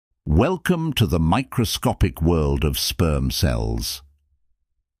Welcome to the microscopic world of sperm cells.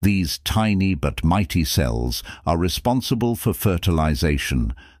 These tiny but mighty cells are responsible for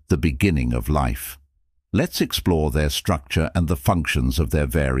fertilization, the beginning of life. Let's explore their structure and the functions of their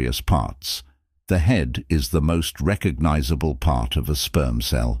various parts. The head is the most recognizable part of a sperm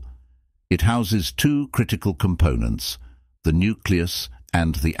cell. It houses two critical components, the nucleus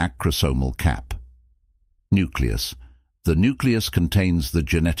and the acrosomal cap. Nucleus. The nucleus contains the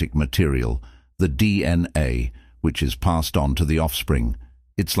genetic material, the DNA, which is passed on to the offspring.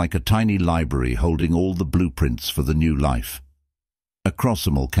 It's like a tiny library holding all the blueprints for the new life.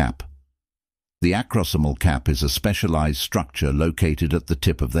 Acrosomal cap. The acrosomal cap is a specialized structure located at the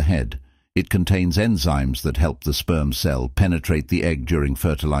tip of the head. It contains enzymes that help the sperm cell penetrate the egg during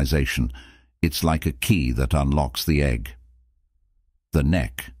fertilization. It's like a key that unlocks the egg. The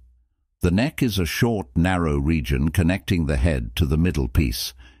neck. The neck is a short, narrow region connecting the head to the middle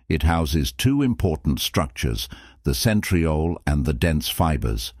piece. It houses two important structures, the centriole and the dense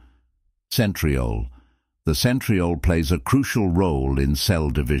fibers. Centriole. The centriole plays a crucial role in cell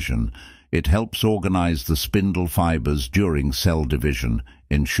division. It helps organize the spindle fibers during cell division,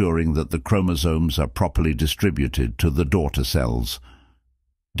 ensuring that the chromosomes are properly distributed to the daughter cells.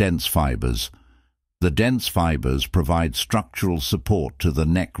 Dense fibers. The dense fibers provide structural support to the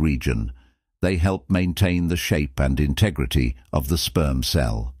neck region. They help maintain the shape and integrity of the sperm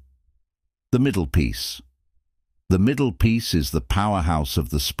cell. The middle piece. The middle piece is the powerhouse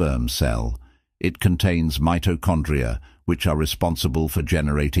of the sperm cell. It contains mitochondria, which are responsible for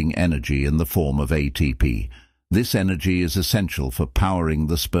generating energy in the form of ATP. This energy is essential for powering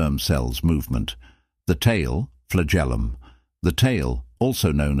the sperm cell's movement. The tail, flagellum. The tail,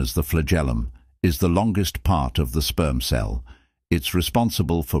 also known as the flagellum, is the longest part of the sperm cell. It's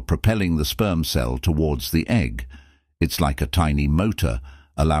responsible for propelling the sperm cell towards the egg. It's like a tiny motor,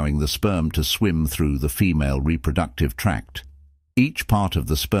 allowing the sperm to swim through the female reproductive tract. Each part of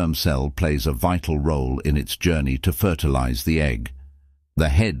the sperm cell plays a vital role in its journey to fertilize the egg. The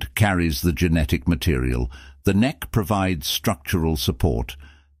head carries the genetic material. The neck provides structural support.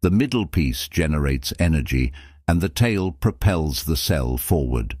 The middle piece generates energy, and the tail propels the cell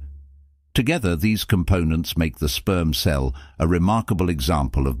forward. Together, these components make the sperm cell a remarkable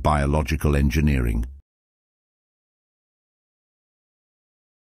example of biological engineering.